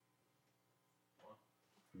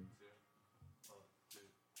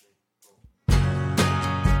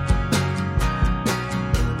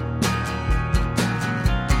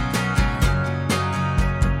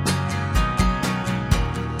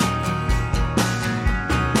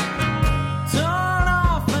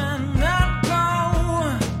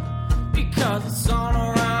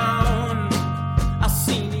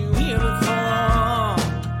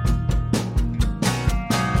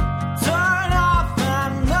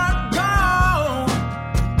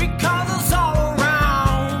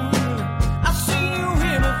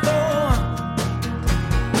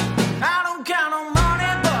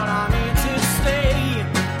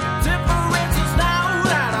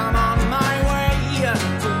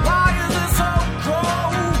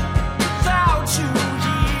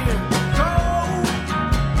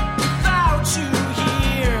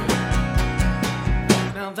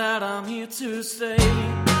To stay.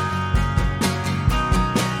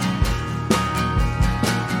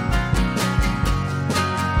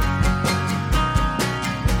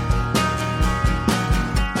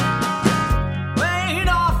 Wait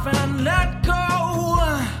off and let go.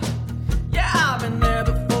 Yeah, I've been there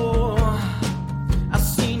before. I've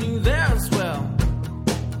seen you there as well.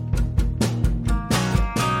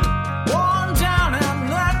 Worn down and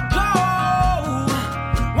let go.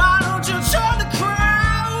 Why don't you join the crowd?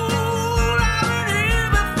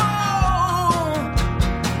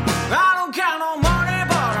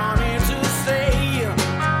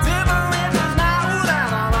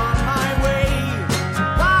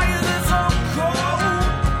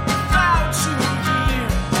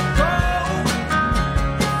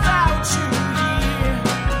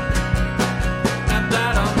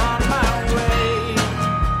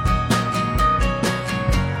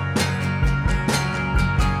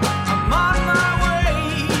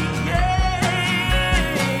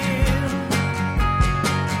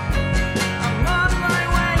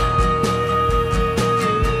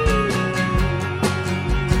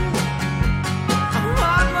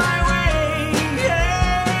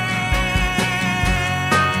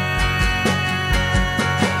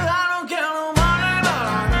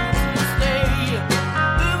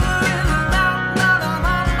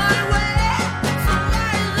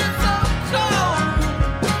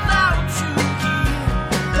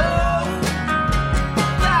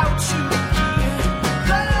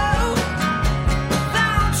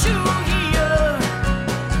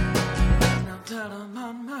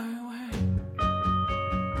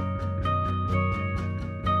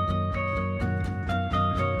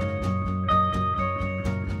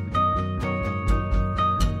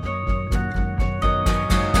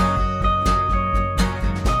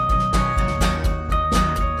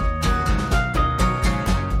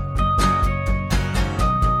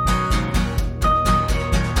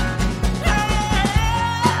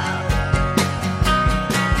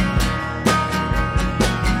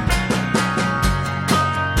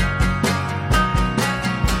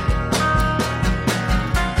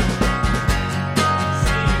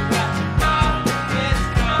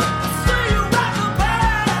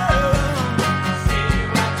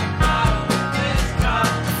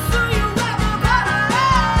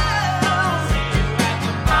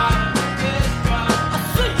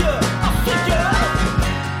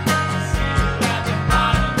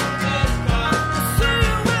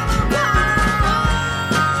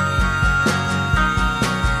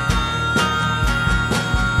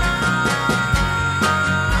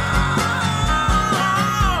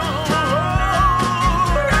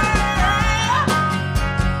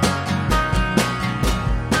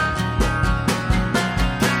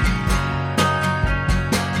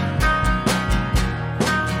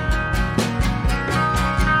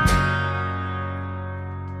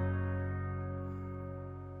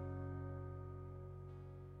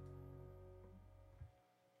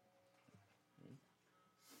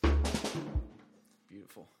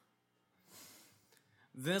 Beautiful.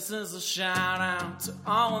 This is a shout out to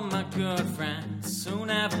all of my good friends who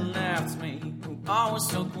never left me, who always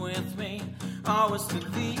stuck with me, always to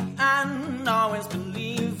the end, always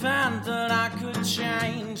believing that I could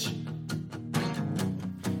change.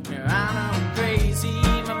 Yeah, I know I'm crazy,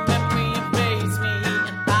 my memory invades me, and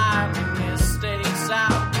I make mistakes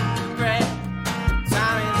out regret.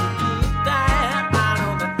 Time is a beat that I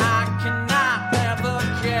know that I cannot ever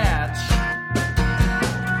catch.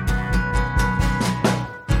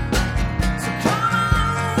 So come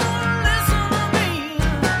on, listen to me.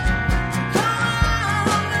 So come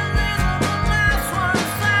on, and listen to the last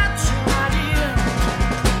words that you might hear.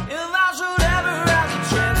 If I should ever have the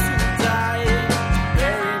chance to die,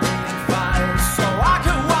 bury me in fire so I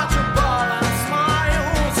could watch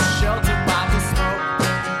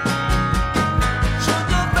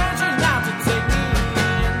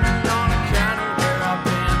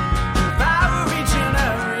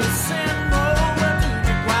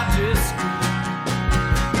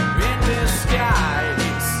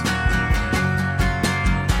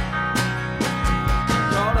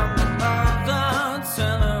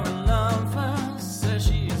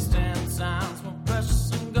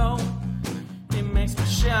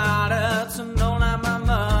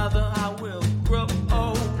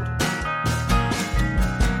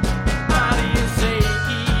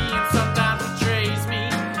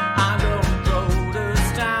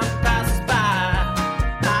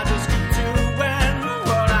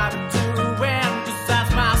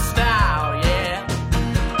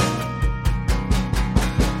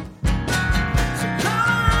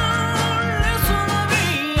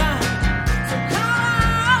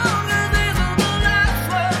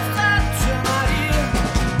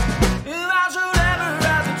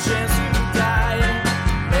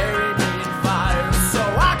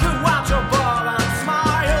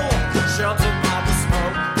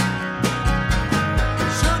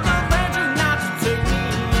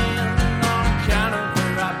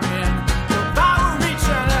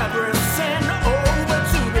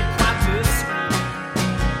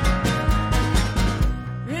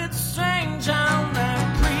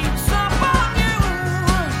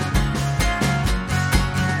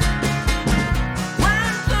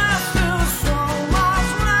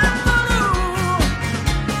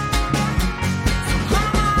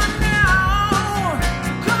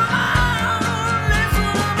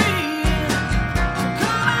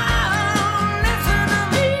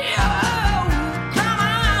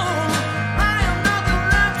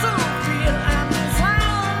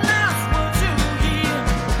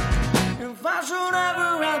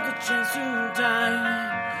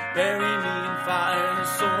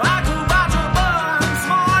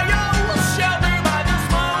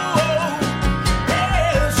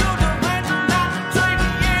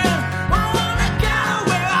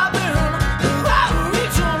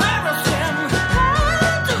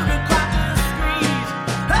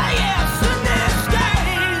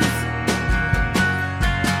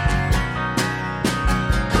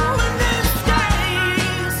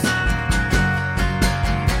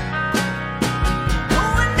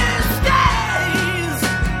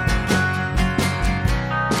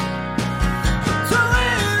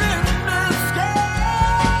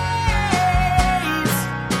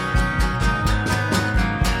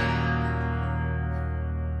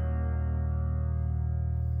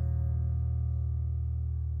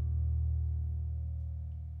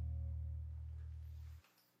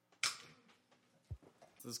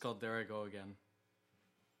This is called There I Go Again.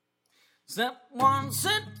 Step one,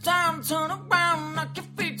 sit down, turn around, knock your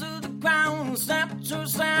feet to the ground. Step two,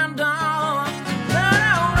 stand up, let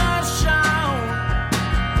out a shout,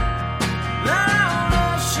 let out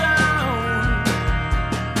a shout.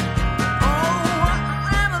 Oh,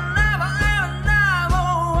 I am alive, I am alive,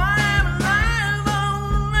 oh, I am alive,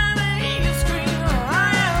 oh, let me hear you scream.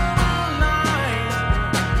 I am alive,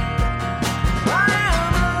 I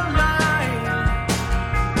am alive.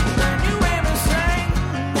 Then you hear me sing,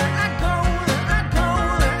 there I go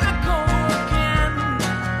again.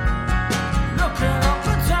 Looking up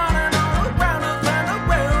and down and all around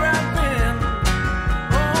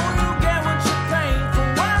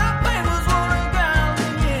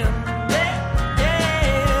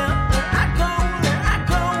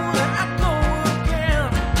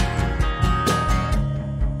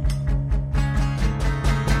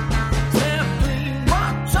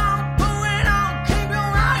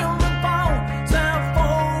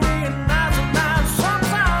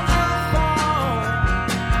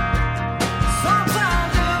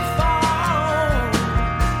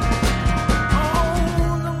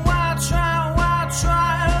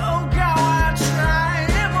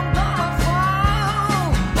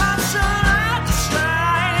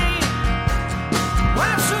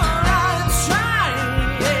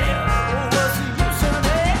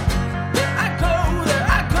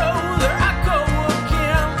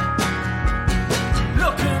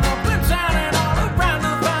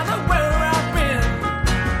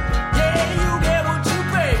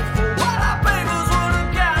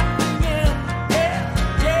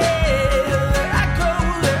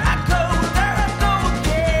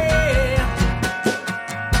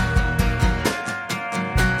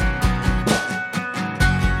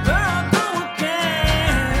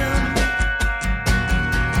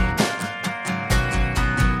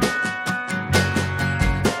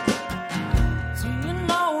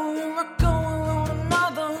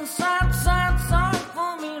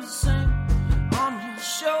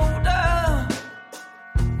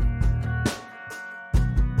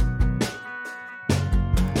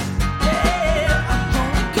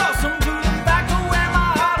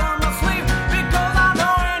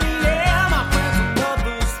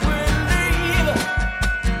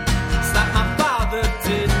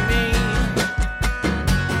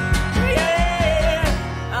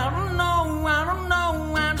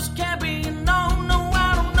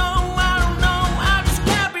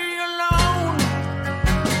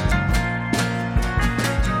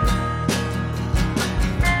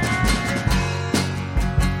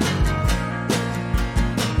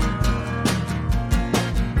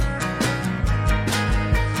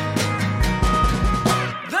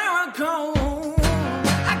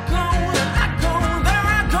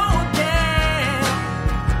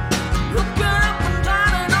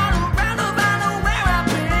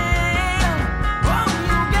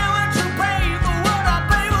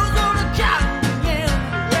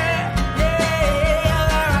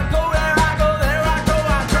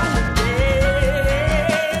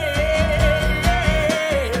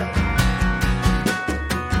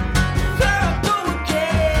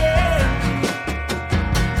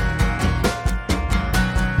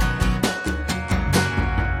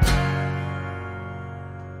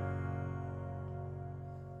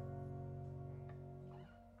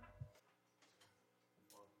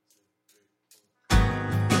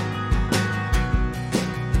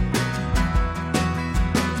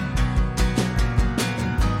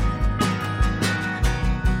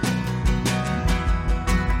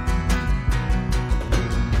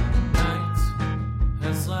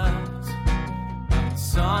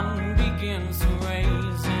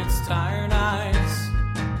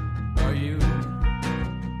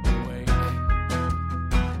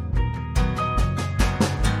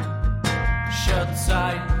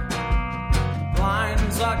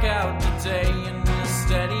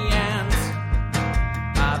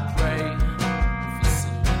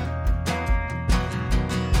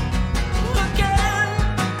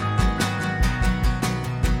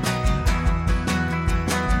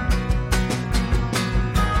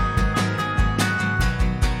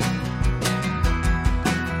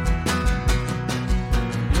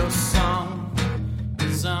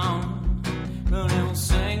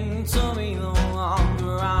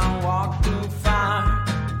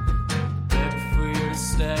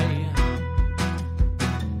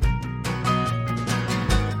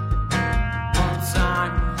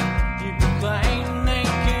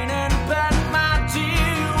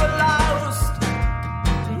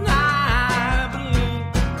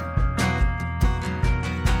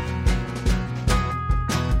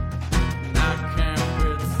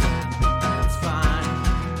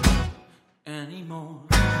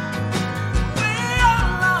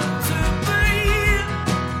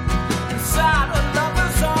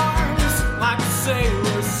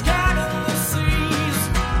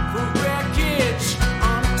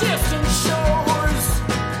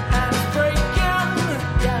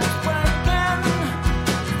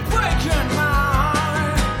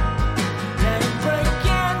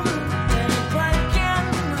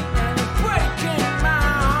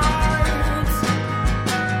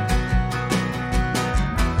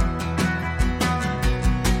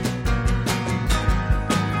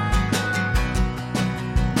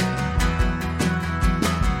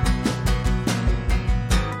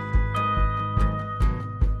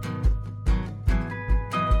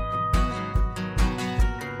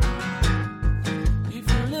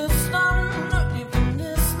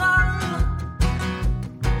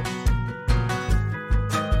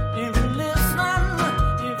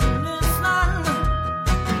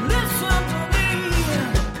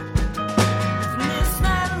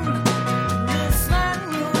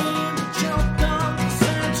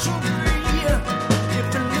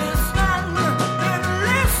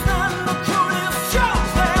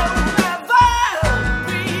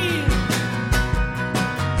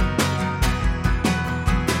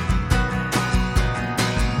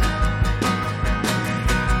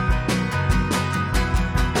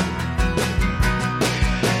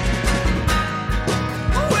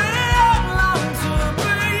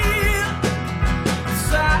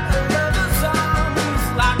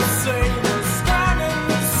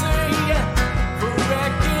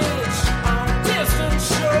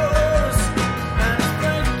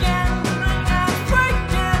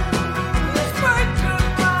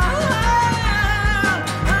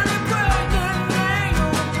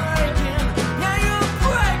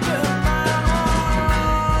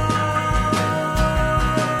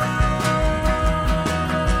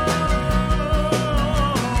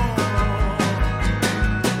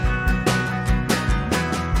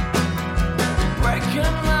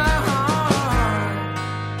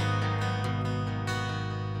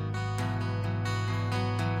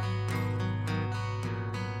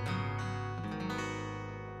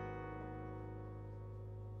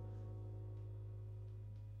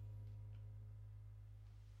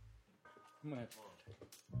Come on.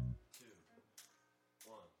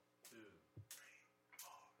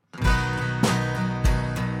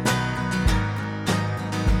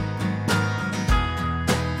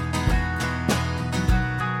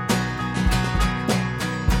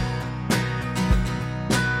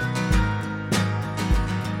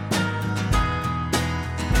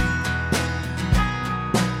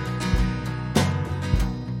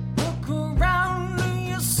 Look around, do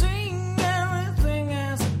you see everything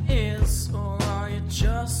as it is, or are you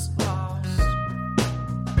just lost?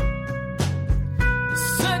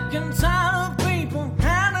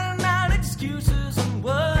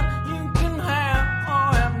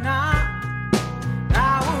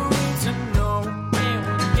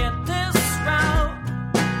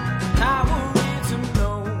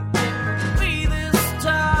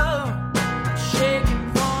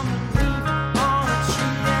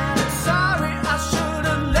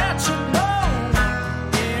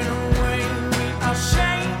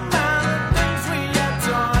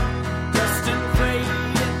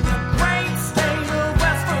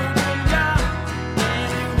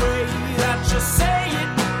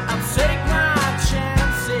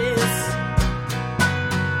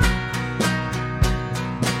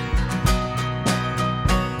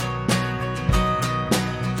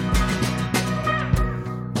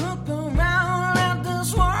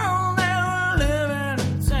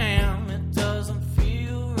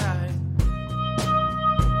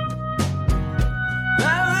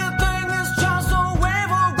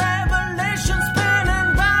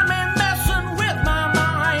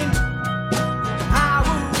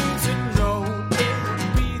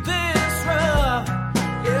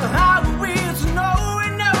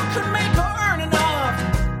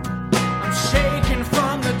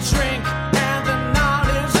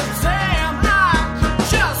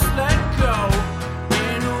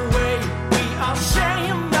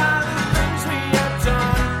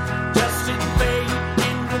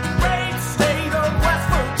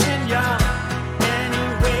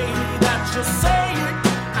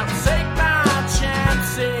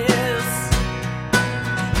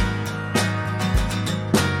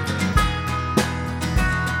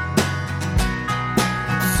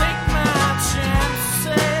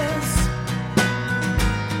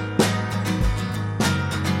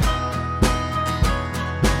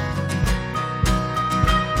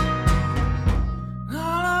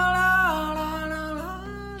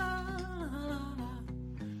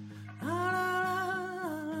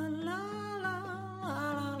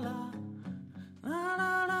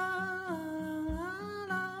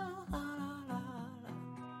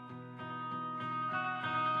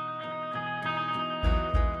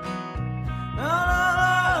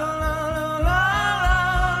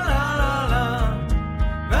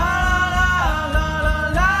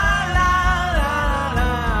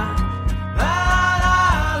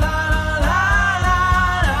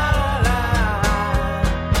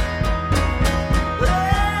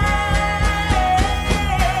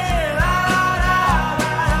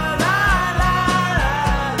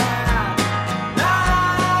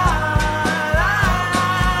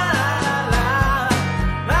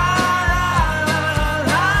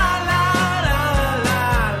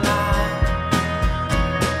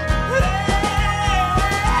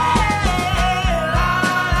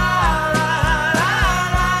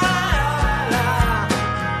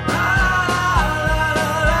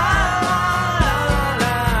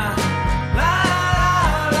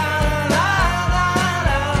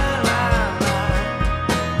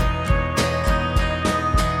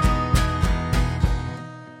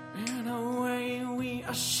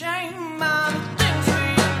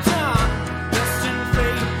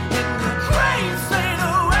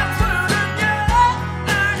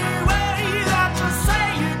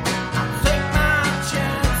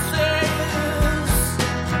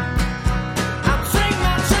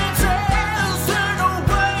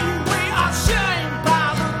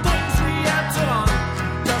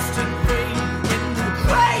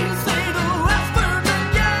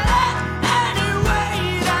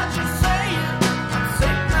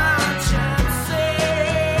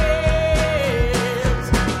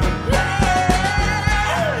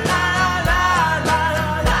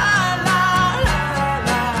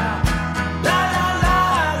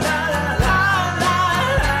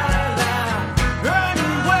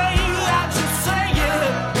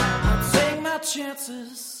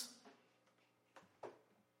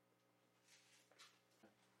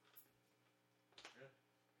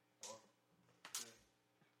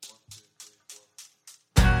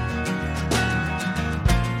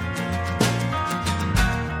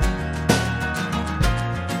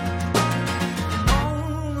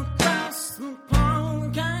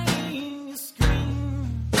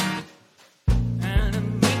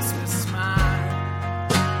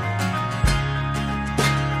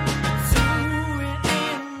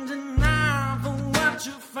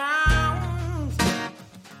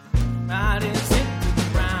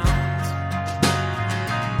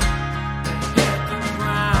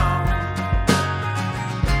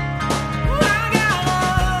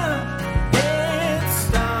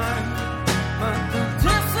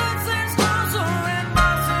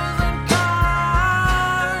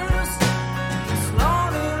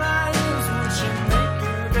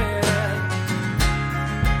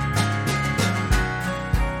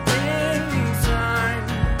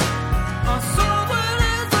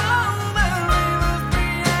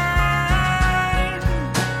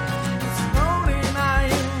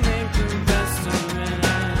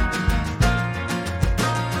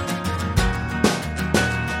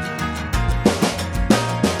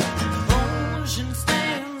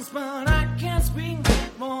 speed,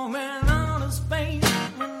 moving out of space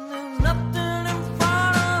when there's nothing in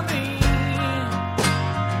front of me.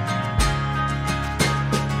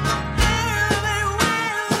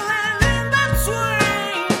 Everywhere and in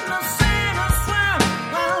between, the sailors swim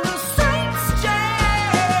while the saints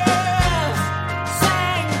just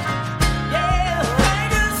sing. Yeah, they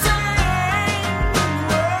just sing.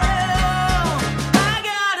 Well, I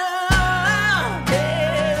gotta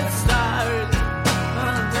get started.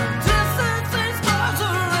 The distance is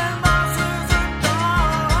closer and buses are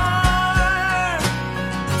gone.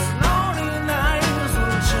 This lonely night is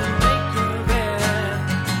what you make of it.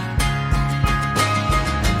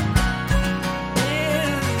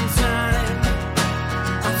 Inside,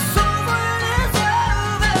 I'm so what is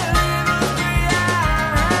over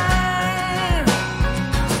behind.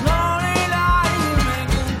 This lonely night is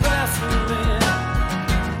making best of it.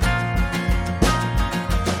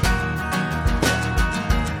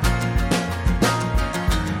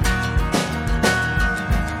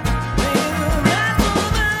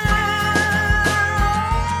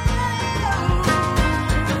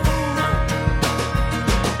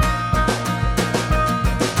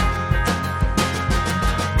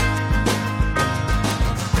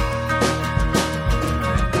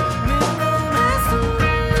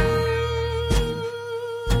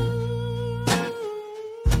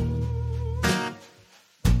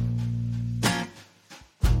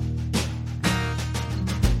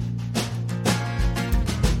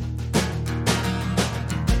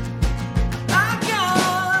 I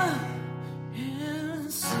got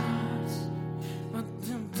insights, but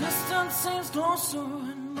the distance seems closer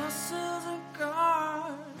and buses are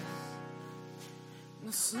gone.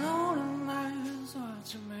 The sun